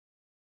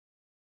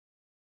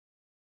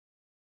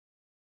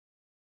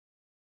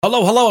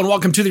Hello, hello, and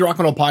welcome to the Rock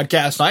and Roll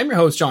Podcast. I'm your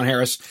host, John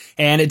Harris,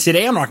 and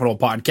today on Rock and Roll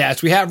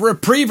Podcast, we have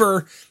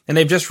REPRIEVER, and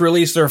they've just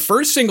released their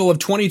first single of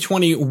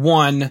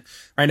 2021.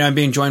 Right now, I'm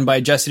being joined by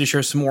Jesse to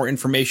share some more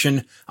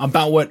information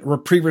about what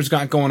REPRIEVER's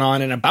got going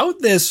on and about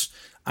this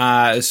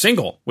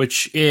single,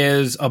 which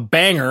is a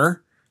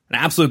banger, an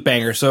absolute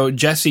banger. So,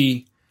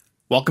 Jesse,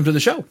 welcome to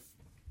the show.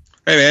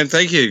 Hey, man,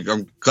 thank you.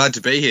 I'm glad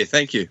to be here.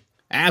 Thank you.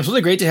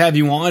 Absolutely great to have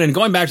you on. And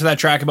going back to that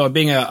track about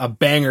being a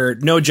banger,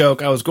 no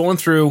joke, I was going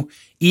through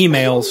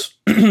emails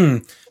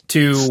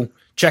to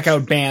check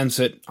out bands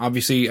that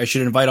obviously I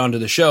should invite onto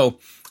the show.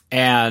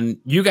 And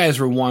you guys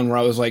were one where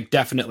I was like,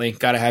 definitely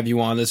got to have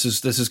you on. This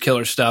is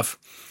killer stuff.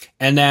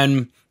 And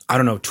then, I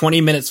don't know, 20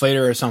 minutes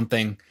later or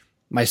something,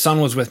 my son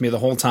was with me the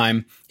whole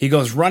time. He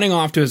goes running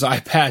off to his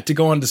iPad to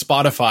go onto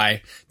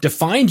Spotify to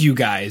find you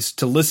guys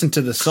to listen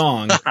to the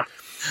song.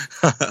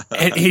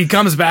 And he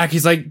comes back.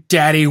 He's like,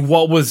 Daddy,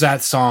 what was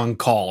that song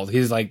called?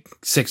 He's like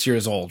 6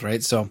 years old,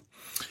 right? So,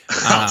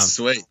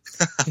 sweet.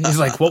 He's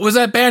like, what was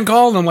that band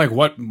called? And I'm like,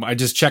 what? I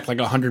just checked like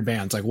 100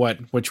 bands. Like, what?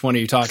 Which one are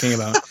you talking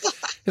about?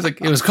 He's like,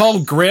 it was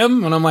called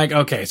Grimm. And I'm like,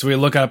 okay. So we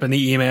look up in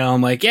the email.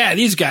 I'm like, yeah,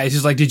 these guys.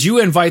 He's like, did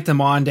you invite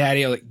them on,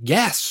 Daddy? I'm like,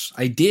 yes,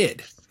 I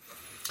did.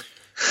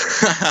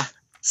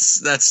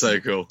 That's so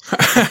cool.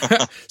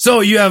 So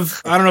you have,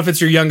 I don't know if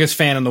it's your youngest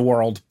fan in the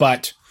world,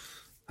 but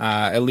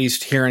at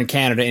least here in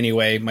Canada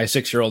anyway, my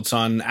 6-year-old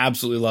son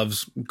absolutely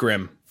loves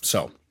Grimm.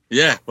 So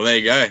yeah, well, there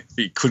you go.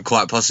 He could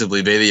quite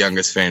possibly be the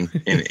youngest fan,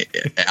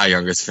 our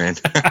youngest fan.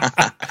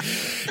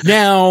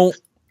 Now,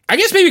 I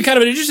guess maybe kind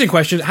of an interesting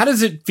question. How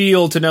does it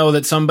feel to know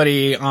that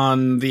somebody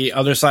on the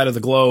other side of the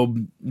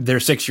globe, their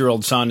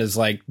 6-year-old son is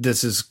like,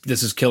 this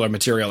is killer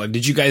material? Like,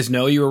 did you guys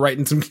know you were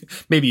writing some,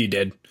 maybe you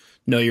did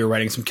know you were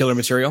writing some killer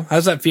material? How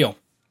does that feel?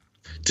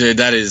 Dude,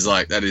 that is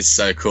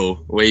so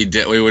cool. We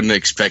wouldn't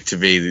expect to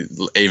be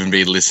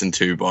listened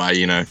to by,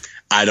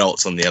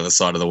 adults on the other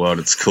side of the world.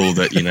 It's cool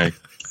that,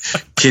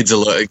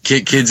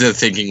 kids are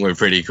thinking we're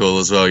pretty cool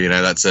as well.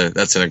 That's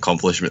an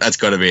accomplishment. That's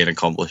got to be an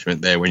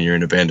accomplishment there when you're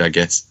in a band, I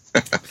guess.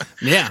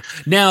 Yeah.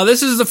 Now,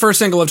 this is the first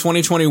single of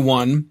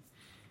 2021.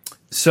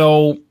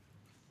 So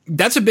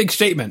that's a big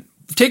statement.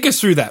 Take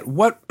us through that.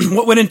 What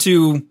went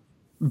into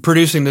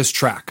producing this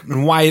track,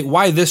 and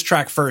why this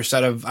track first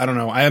out of, I don't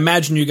know, I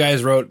imagine you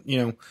guys wrote,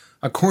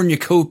 a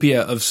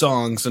cornucopia of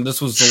songs, and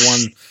this was the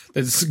one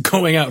that's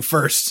going out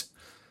first.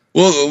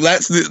 Well,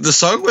 that's the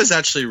song was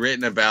actually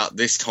written about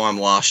this time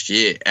last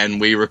year,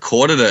 and we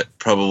recorded it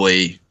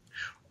probably,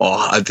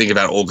 I think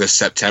about August,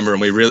 September,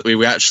 and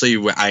we actually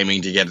were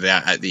aiming to get it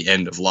out at the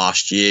end of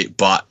last year,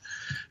 but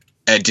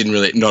it didn't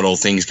really, not all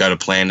things go to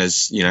plan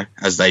as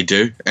they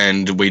do,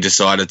 and we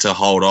decided to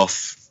hold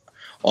off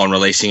on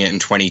releasing it in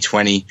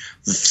 2020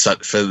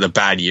 for the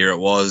bad year it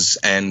was,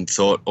 and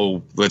thought,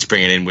 let's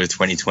bring it in with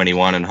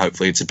 2021 and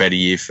hopefully it's a better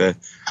year for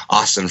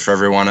us and for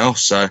everyone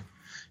else. So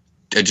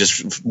it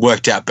just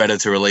worked out better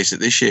to release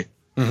it this year.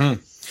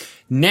 Mm-hmm.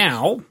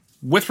 Now,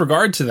 with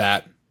regard to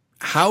that,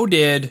 how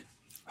did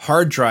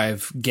Hard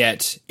Drive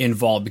get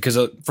involved? Because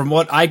from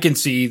what I can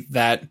see,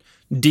 that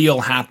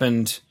deal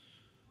happened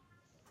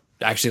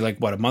actually like,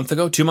 what, a month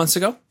ago, 2 months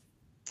ago?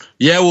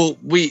 Yeah, well,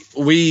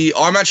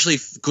 I'm actually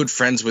good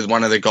friends with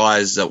one of the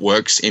guys that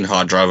works in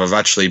Hard Drive. I've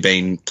actually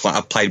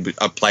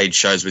I've played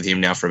shows with him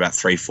now for about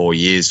 3-4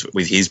 years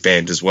with his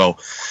band as well.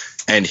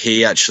 And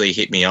he actually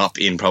hit me up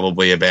in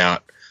probably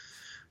about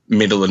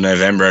middle of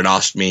November and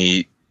asked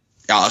me,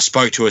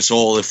 spoke to us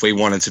all if we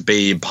wanted to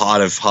be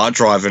part of Hard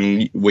Drive,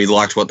 and we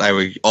liked what they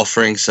were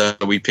offering, so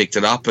we picked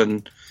it up.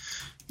 And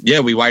yeah,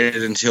 we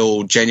waited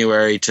until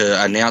January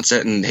to announce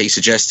it, and he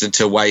suggested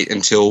to wait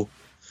until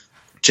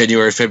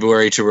January,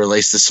 February to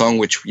release the song,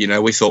 which,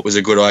 we thought was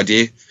a good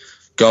idea,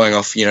 going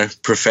off,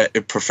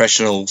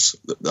 professionals,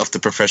 off the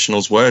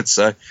professionals' words.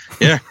 So,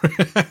 yeah.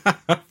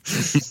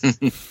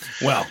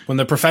 Well, when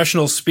the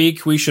professionals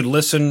speak, we should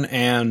listen.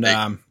 And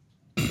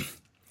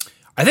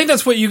I think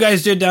that's what you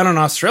guys did down in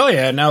Australia.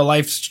 And now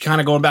life's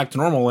kind of going back to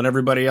normal, and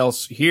everybody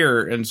else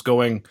here is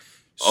going.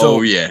 So,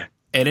 oh, yeah.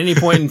 At any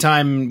point in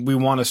time we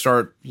want to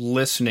start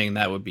listening,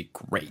 that would be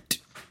great.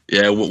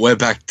 Yeah, we're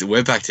back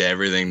to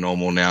everything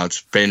normal now.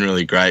 It's been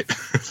really great,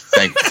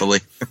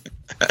 thankfully.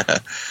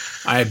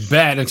 I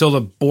bet, until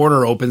the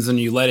border opens and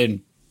you let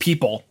in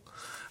people.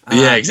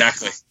 Yeah,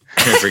 exactly.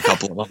 Every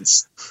couple of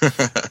months.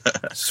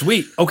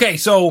 Sweet. Okay,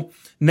 so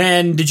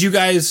then did you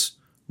guys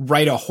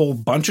write a whole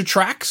bunch of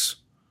tracks?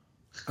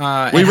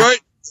 We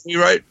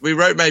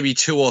wrote maybe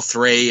 2 or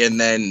 3, and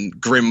then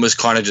Grimm was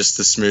kind of just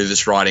the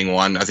smoothest writing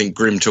one. I think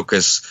Grimm took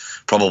us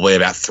probably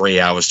about 3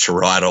 hours to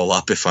write all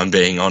up, if I'm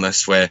being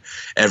honest, where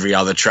every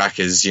other track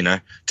is,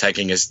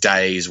 taking us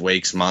days,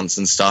 weeks, months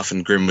and stuff,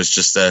 and Grimm was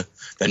just the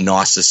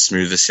nicest,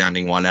 smoothest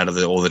sounding one out of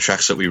all the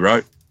tracks that we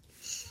wrote.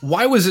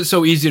 Why was it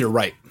so easy to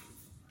write?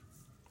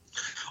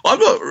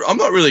 I'm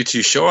not really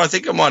too sure. I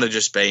think it might have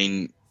just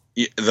been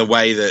the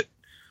way that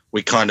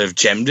we kind of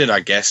gemmed it,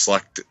 I guess.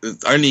 Like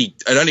it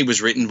only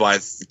was written by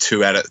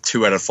two out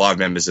of 5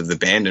 members of the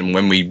band, and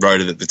when we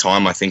wrote it at the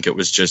time, I think it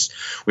was just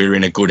we were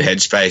in a good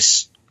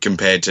headspace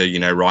compared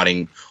to,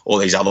 writing all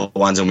these other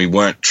ones, and we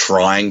weren't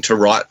trying to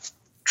write.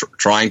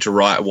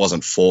 It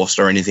wasn't forced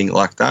or anything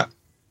like that.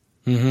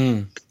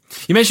 Mm-hmm.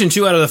 You mentioned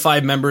 2 out of the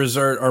 5 members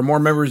are more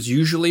members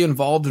usually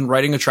involved in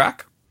writing a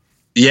track.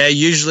 Yeah,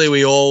 usually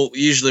we all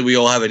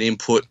have an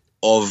input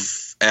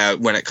of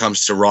when it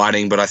comes to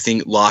writing, but I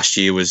think last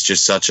year was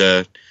just such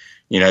a,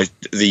 the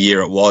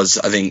year it was.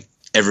 I think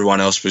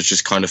everyone else was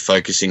just kind of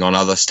focusing on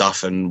other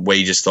stuff, and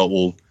we just thought,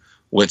 well,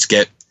 let's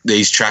get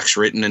these tracks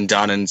written and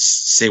done and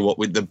see what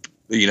with the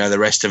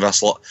rest of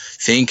us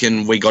think,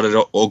 and we got it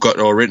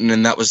all written,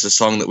 and that was the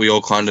song that we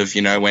all kind of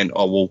went,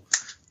 oh well,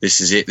 this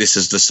is it, this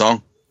is the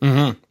song.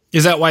 Mm-hmm.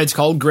 Is that why it's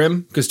called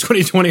Grim? Because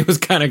 2020 was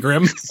kind of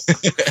grim.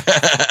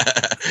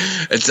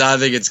 I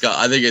think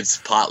it's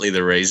partly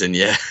the reason.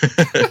 Yeah.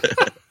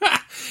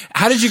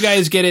 How did you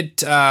guys get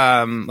it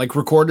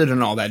recorded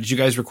and all that? Did you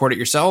guys record it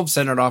yourselves,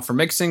 send it off for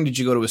mixing? Did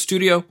you go to a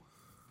studio?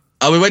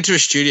 We went to a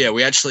studio.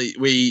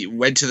 We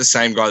went to the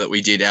same guy that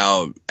we did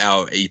our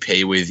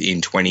EP with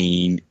in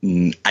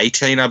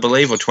 2018, I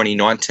believe, or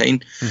 2019.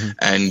 Mm-hmm.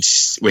 And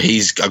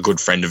he's a good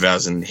friend of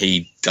ours, and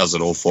he does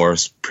it all for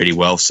us pretty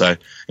well. So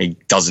he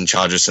doesn't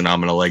charge us an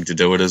arm and a leg to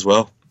do it as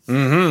well.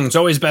 Mm-hmm. It's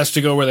always best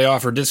to go where they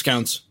offer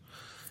discounts.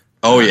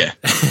 Oh, yeah.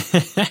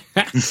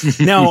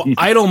 Now,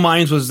 Idle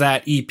Minds was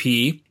that EP.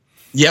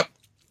 Yep.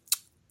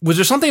 Was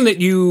there something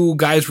that you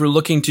guys were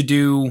looking to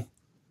do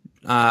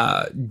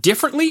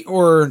differently,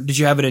 or did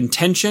you have an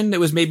intention that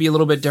was maybe a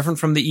little bit different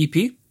from the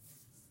EP?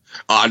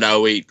 Oh,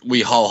 no,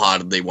 we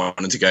wholeheartedly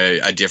wanted to go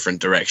a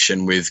different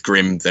direction with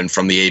Grim than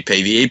from the EP.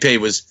 The EP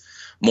was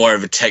more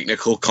of a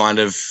technical kind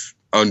of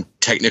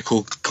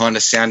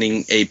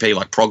sounding EP,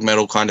 like prog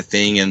metal kind of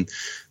thing, and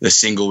the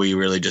single we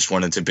really just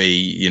wanted to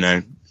be,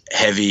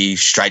 heavy,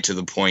 straight to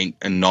the point,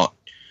 and not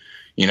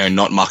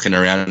mucking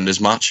around as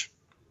much.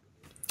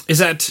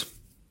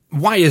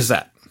 Why is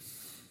that?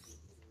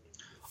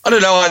 I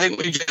don't know. I think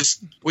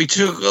we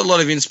took a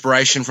lot of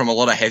inspiration from a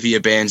lot of heavier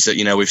bands that,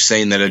 we've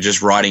seen that are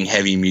just writing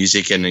heavy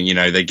music, and,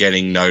 they're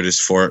getting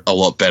noticed for it a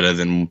lot better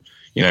than,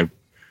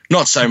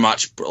 not so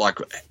much like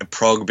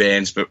prog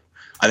bands, but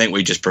I think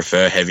we just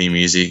prefer heavy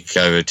music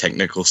over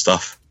technical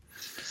stuff.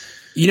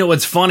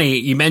 What's funny,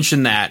 you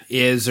mentioned that,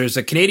 is there's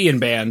a Canadian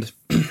band,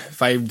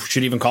 if I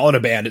should even call it a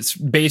band, it's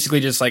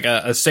basically just like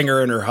a singer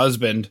and her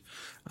husband,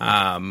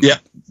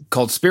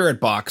 called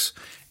Spirit Box.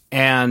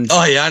 And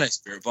oh yeah, I know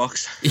Spirit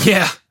Box.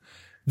 Yeah,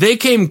 they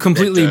came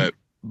completely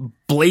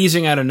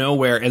blazing out of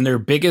nowhere, and their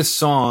biggest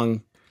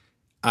song.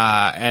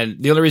 And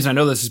the only reason I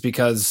know this is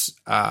because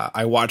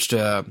I watched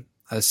a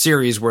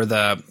series where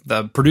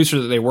the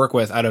producer that they work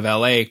with out of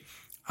LA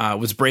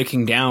was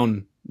breaking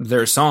down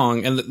their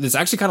song, and it's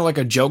actually kind of like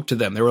a joke to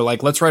them. They were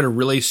like, "Let's write a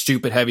really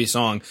stupid heavy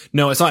song."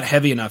 No, it's not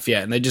heavy enough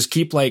yet, and they just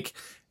keep like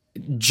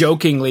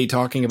jokingly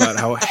talking about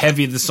how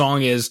heavy the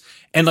song is,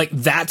 and like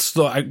that's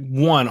the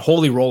one,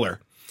 Holy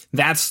Roller.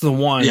 That's the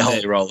one. Yeah,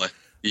 Holy Roller.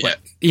 Yeah.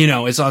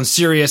 It's on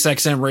Sirius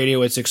XM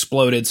radio. It's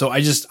exploded. So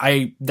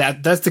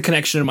that's the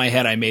connection in my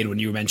head I made when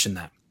you mentioned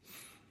that.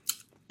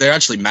 They're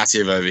actually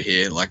massive over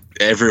here. Like,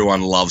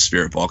 everyone loves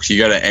Spirit Box. You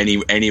go to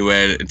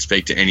anywhere and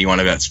speak to anyone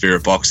about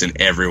Spirit Box,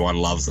 and everyone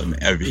loves them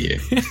over here.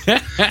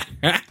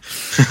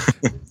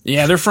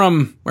 Yeah, they're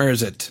from, where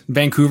is it?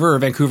 Vancouver or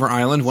Vancouver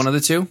Island, one of the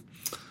two.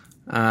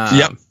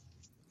 Yep.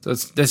 So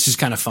that's just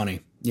kind of funny.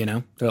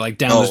 They're like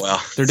down.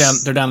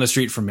 They're down the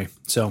street from me.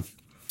 So.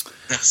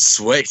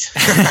 Sweet.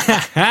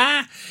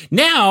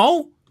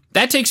 Now,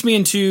 that takes me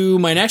into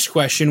my next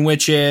question,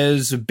 which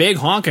is a big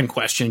honking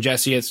question,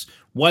 Jesse. It's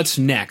what's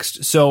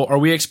next? So are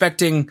we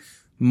expecting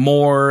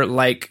more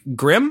like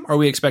Grim? Are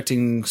we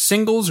expecting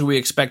singles? Are we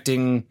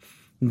expecting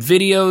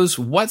videos?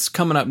 What's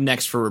coming up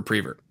next for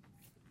Repriever?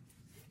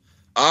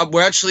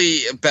 We're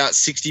actually about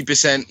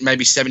 60%,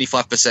 maybe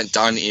 75%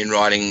 done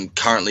in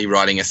currently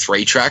writing a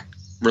 3-track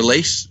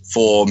release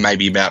for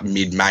maybe about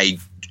mid-May,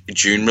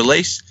 June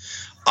release.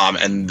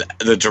 And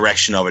the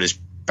direction of it is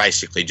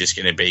basically just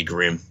going to be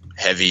grim,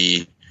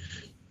 heavy,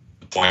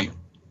 point,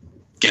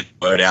 get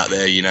the word out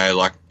there,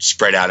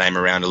 spread our name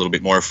around a little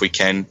bit more if we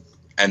can.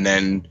 And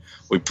then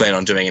we plan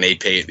on doing an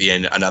EP at the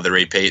end, another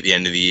EP at the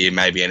end of the year,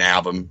 maybe an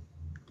album.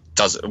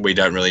 We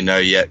don't really know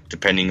yet,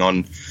 depending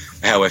on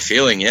how we're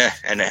feeling,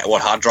 and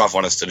what Hard Drive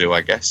want us to do,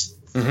 I guess.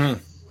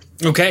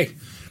 Mm-hmm. Okay.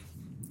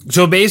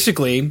 So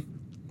basically,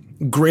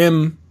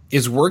 Grim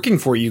is working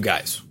for you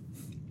guys.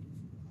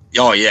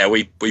 Oh, yeah,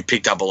 we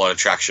picked up a lot of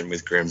traction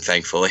with Grim,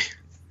 thankfully.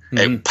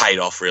 Mm-hmm. It paid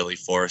off really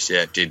for us.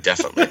 Yeah, it did,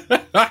 definitely.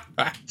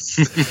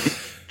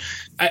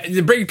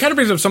 It kind of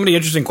brings up so many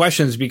interesting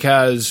questions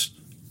because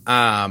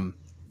one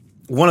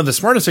of the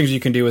smartest things you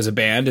can do as a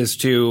band is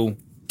to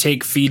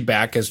take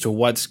feedback as to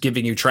what's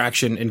giving you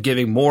traction and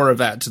giving more of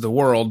that to the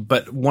world.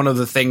 But one of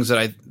the things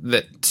that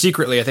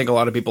secretly I think a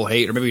lot of people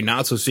hate, or maybe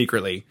not so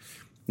secretly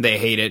they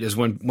hate it, is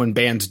when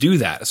bands do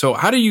that. So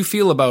how do you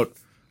feel about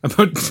kind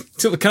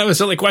of a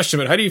silly question,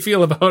 but how do you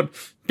feel about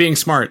being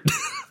smart?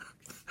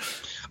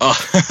 Oh,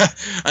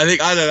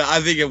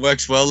 I think it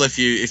works well if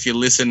you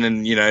listen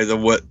and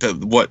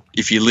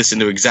if you listen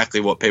to exactly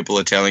what people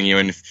are telling you,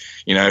 and if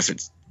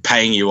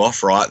paying you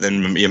off right,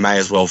 then you may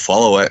as well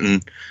follow it.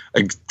 And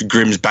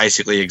Grimm's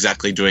basically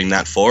exactly doing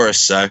that for us.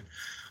 So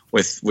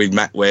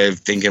we're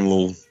thinking,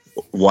 well,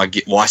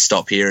 why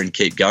stop here and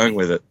keep going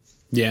with it?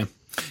 Yeah.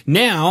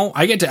 Now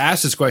I get to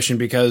ask this question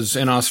because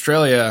in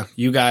Australia,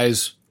 you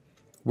guys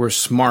were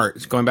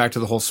smart. Going back to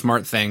the whole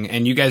smart thing,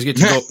 and you guys get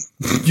to go.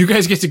 You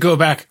guys get to go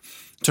back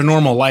to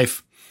normal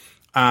life.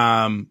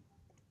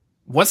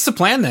 What's the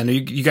plan then? Are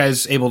you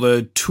guys able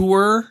to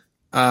tour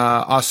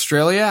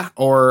Australia,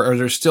 or are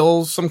there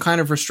still some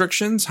kind of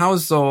restrictions? How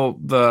is the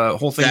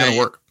whole thing going to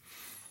work?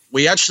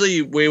 We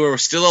were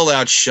still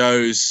allowed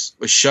shows.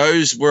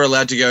 Shows were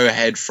allowed to go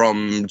ahead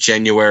from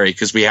January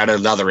because we had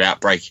another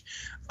outbreak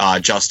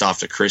just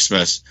after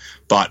Christmas,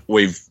 but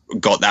we've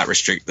got that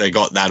they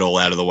got that all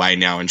out of the way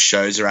now, and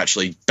shows are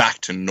actually back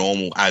to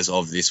normal as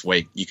of this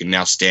week. You can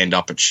now stand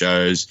up at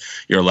shows.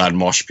 You're allowed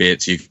mosh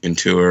pits. You can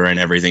tour and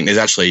everything. There's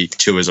actually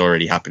tours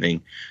already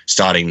happening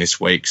starting this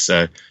week,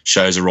 so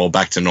shows are all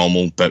back to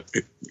normal, but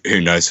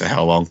who knows for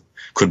how long.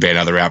 Could be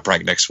another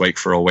outbreak next week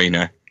for all we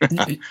know.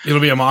 It'll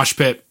be a mosh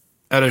pit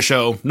at a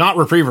show. Not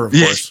Repriever, of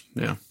course.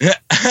 Yeah.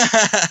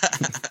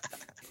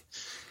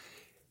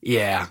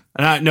 Yeah.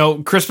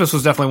 No, Christmas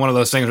was definitely one of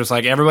those things where it's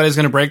like everybody's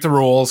going to break the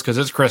rules because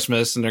it's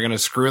Christmas and they're going to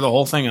screw the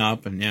whole thing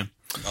up. And yeah.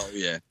 Oh,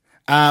 yeah.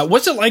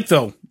 What's it like,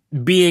 though,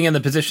 being in the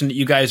position that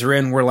you guys are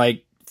in where,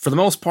 like, for the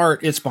most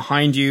part, it's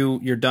behind you,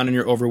 you're done and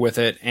you're over with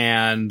it,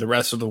 and the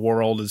rest of the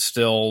world is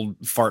still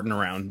farting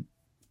around?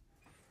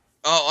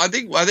 Oh, I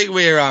think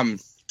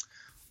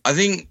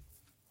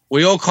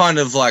we all kind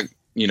of like,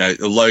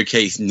 low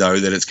key know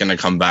that it's going to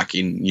come back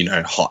in,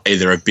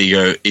 either a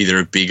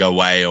bigger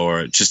way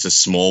or just a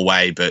small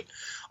way. But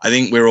I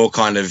think we're all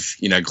kind of,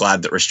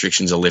 glad that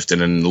restrictions are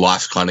lifted and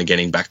life's kind of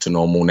getting back to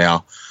normal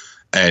now.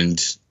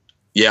 And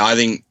yeah, I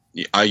think,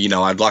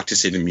 I'd like to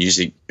see the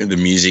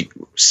music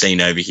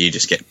scene over here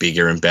just get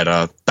bigger and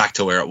better, back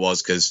to where it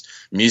was, because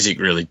music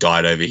really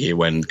died over here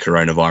when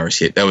coronavirus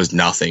hit. There was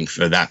nothing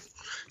for that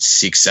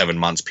 6-7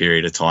 months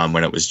period of time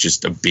when it was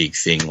just a big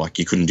thing. Like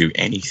you couldn't do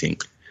anything.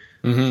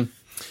 Mm-hmm.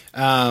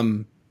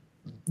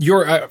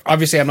 You're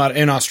obviously, I'm not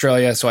in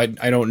Australia, so I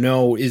don't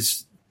know.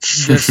 Is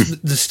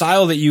the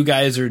style that you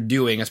guys are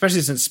doing,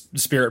 especially since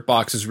Spirit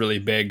Box is really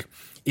big,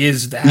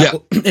 is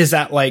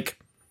that like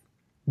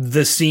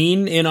the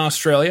scene in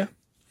Australia?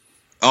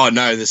 Oh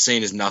no, the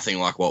scene is nothing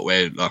like what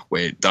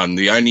we're done.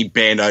 The only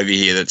band over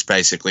here that's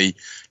basically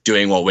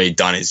doing what we've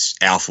done is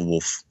Alpha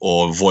Wolf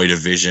or Void of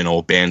Vision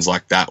or bands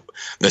like that.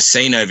 The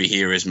scene over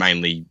here is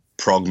mainly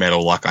prog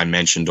metal, like I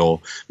mentioned, or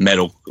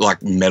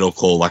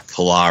metalcore, like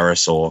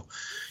Polaris, or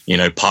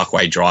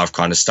Parkway Drive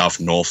kind of stuff,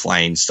 North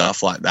Lane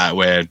stuff like that.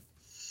 Where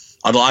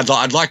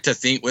I'd like to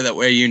think that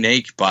we're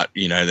unique, but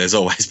there's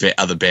always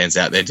other bands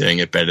out there doing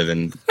it better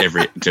than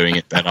doing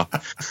it better.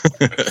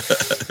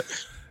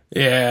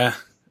 Yeah,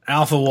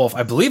 Alpha Wolf.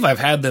 I believe I've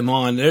had them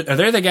on. Are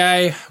they the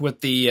guy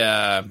with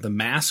the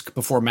mask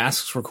before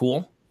masks were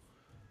cool?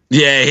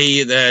 Yeah,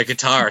 the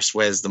guitarist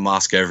wears the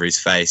mask over his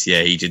face.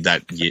 Yeah, he did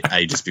that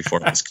ages before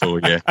it was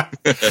cool, yeah.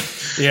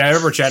 Yeah, I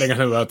remember chatting with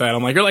him about that.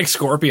 I'm like, you're like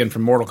Scorpion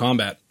from Mortal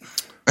Kombat.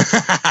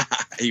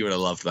 He would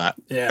have loved that.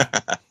 Yeah.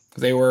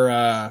 They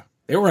were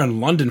in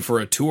London for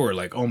a tour,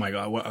 like, oh my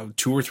God,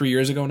 2 or 3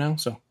 years ago now,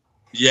 so.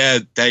 Yeah,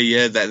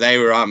 they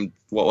were,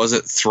 what was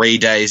it, 3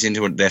 days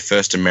into their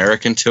first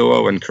American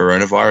tour when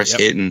coronavirus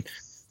hit, and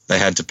they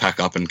had to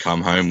pack up and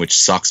come home, which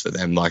sucks for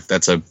them. Like,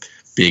 that's a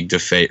big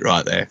defeat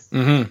right there.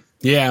 Mm-hmm.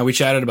 Yeah, we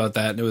chatted about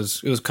that. It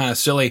was kind of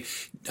silly.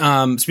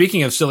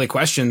 Speaking of silly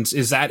questions,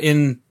 is that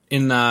in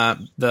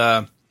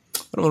the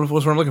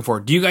what I'm looking for?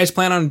 Do you guys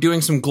plan on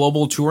doing some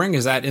global touring?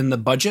 Is that in the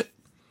budget?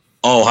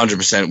 Oh,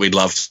 100%. We'd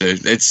love to.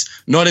 It's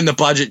not in the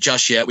budget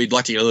just yet. We'd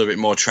like to get a little bit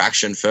more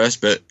traction first,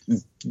 but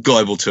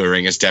global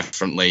touring is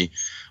definitely,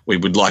 we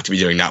would like to be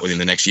doing that within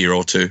the next year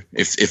or two,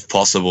 if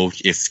possible,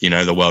 if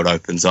the world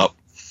opens up.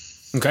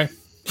 Okay.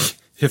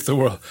 If the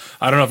world,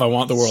 I don't know if I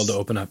want the world to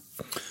open up.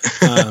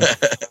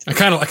 I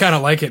kind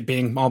of like it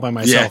being all by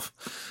myself.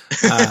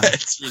 Yeah.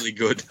 It's really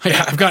good.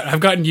 Yeah,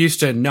 I've gotten used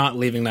to not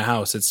leaving the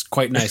house. It's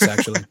quite nice,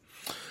 actually.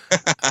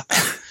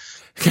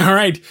 All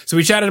right. So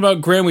we chatted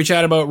about Grimm. We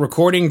chatted about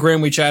recording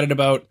Grimm. We chatted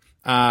about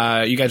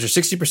you guys are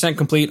 60%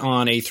 complete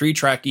on a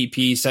 3-track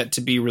EP set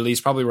to be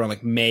released probably around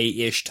like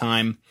May-ish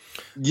time.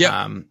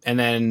 Yeah. And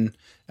then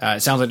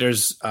it sounds like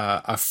there's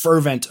a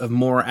fervent of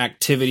more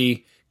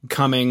activity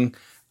coming.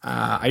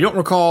 I don't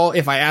recall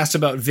if I asked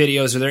about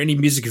videos. Are there any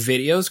music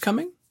videos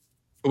coming?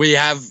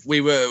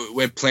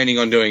 We're planning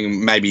on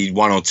doing maybe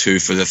 1 or 2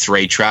 for the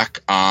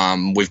 3-track.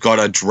 We've got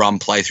a drum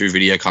playthrough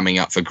video coming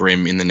up for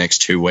Grimm in the next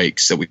 2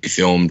 weeks that we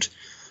filmed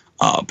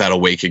about a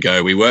week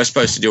ago. We were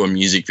supposed to do a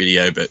music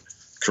video, but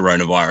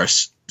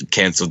coronavirus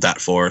cancelled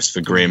that for us for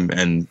Grimm.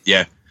 And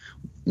yeah.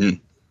 When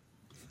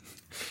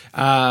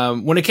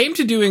it came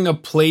to doing a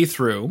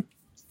playthrough.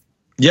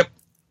 Yep.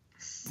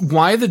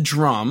 Why the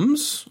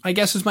drums, I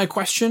guess, is my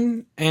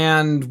question.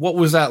 And what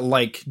was that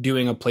like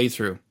doing a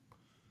playthrough?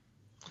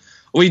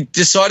 We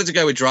decided to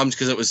go with drums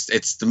because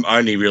it's the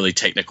only really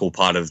technical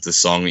part of the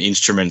song.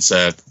 Instruments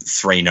are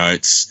 3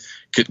 notes,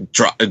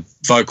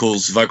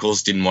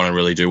 vocals didn't want to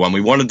really do one.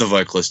 We wanted the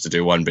vocalist to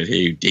do one, but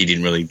he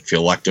didn't really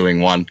feel like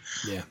doing one.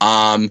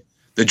 Yeah.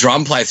 The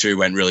drum playthrough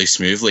went really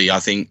smoothly. I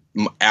think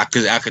our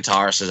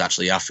guitarist is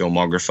actually our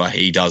filmographer.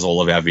 He does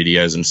all of our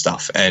videos and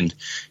stuff, and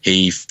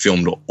he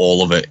filmed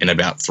all of it in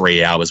about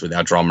 3 hours with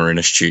our drummer in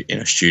a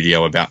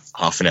studio about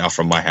half an hour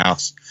from my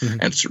house,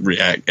 and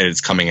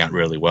it's coming out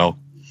really well.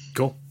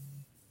 Cool.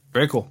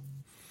 Very cool.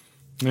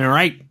 All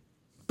right.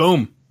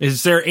 Boom.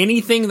 Is there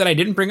anything that I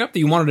didn't bring up that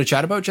you wanted to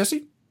chat about,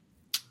 Jesse?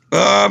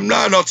 No,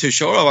 not too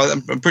sure.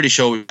 I'm pretty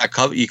sure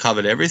you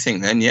covered everything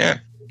then, yeah.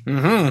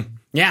 Mm-hmm.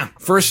 Yeah.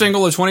 First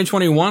single of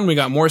 2021. We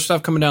got more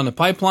stuff coming down the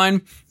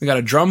pipeline. We got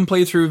a drum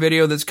playthrough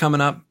video that's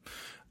coming up.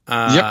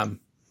 Yep.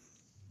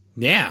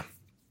 Yeah.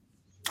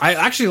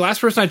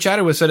 Last person I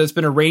chatted with said it's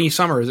been a rainy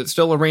summer. Is it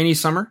still a rainy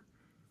summer?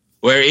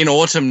 We're in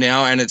autumn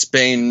now, and it's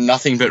been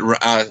nothing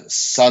but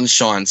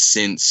sunshine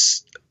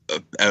since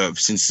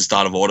the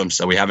start of autumn,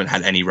 so we haven't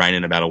had any rain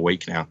in about a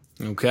week now.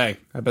 Okay.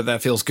 I bet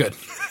that feels good.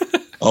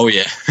 Oh,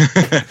 yeah.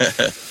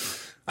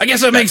 I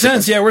guess that makes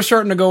sense. Yeah, we're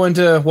starting to go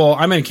into, well,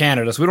 I'm in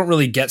Canada, so we don't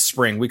really get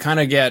spring. We kind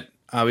of get,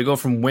 we go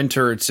from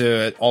winter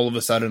to all of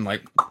a sudden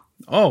like,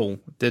 oh,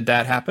 did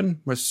that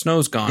happen? Where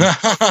snow's gone.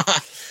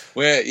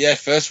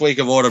 First week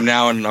of autumn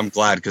now, and I'm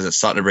glad because it's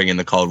starting to bring in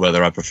the cold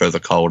weather. I prefer the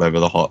cold over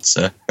the hot,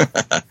 so.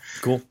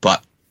 Cool.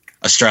 But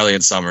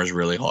Australian summer is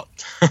really hot.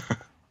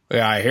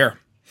 Yeah, I hear.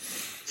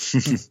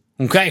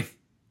 Okay.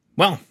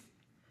 Well,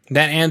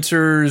 that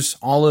answers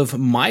all of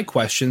my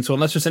questions. So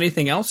unless there's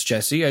anything else,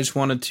 Jesse, I just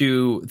wanted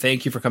to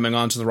thank you for coming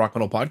on to the Rock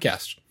Metal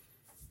Podcast.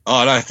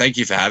 Oh, no, thank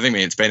you for having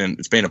me. It's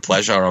been a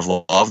pleasure. I've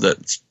loved it.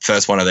 It's the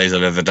first one of these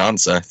I've ever done,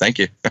 so thank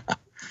you.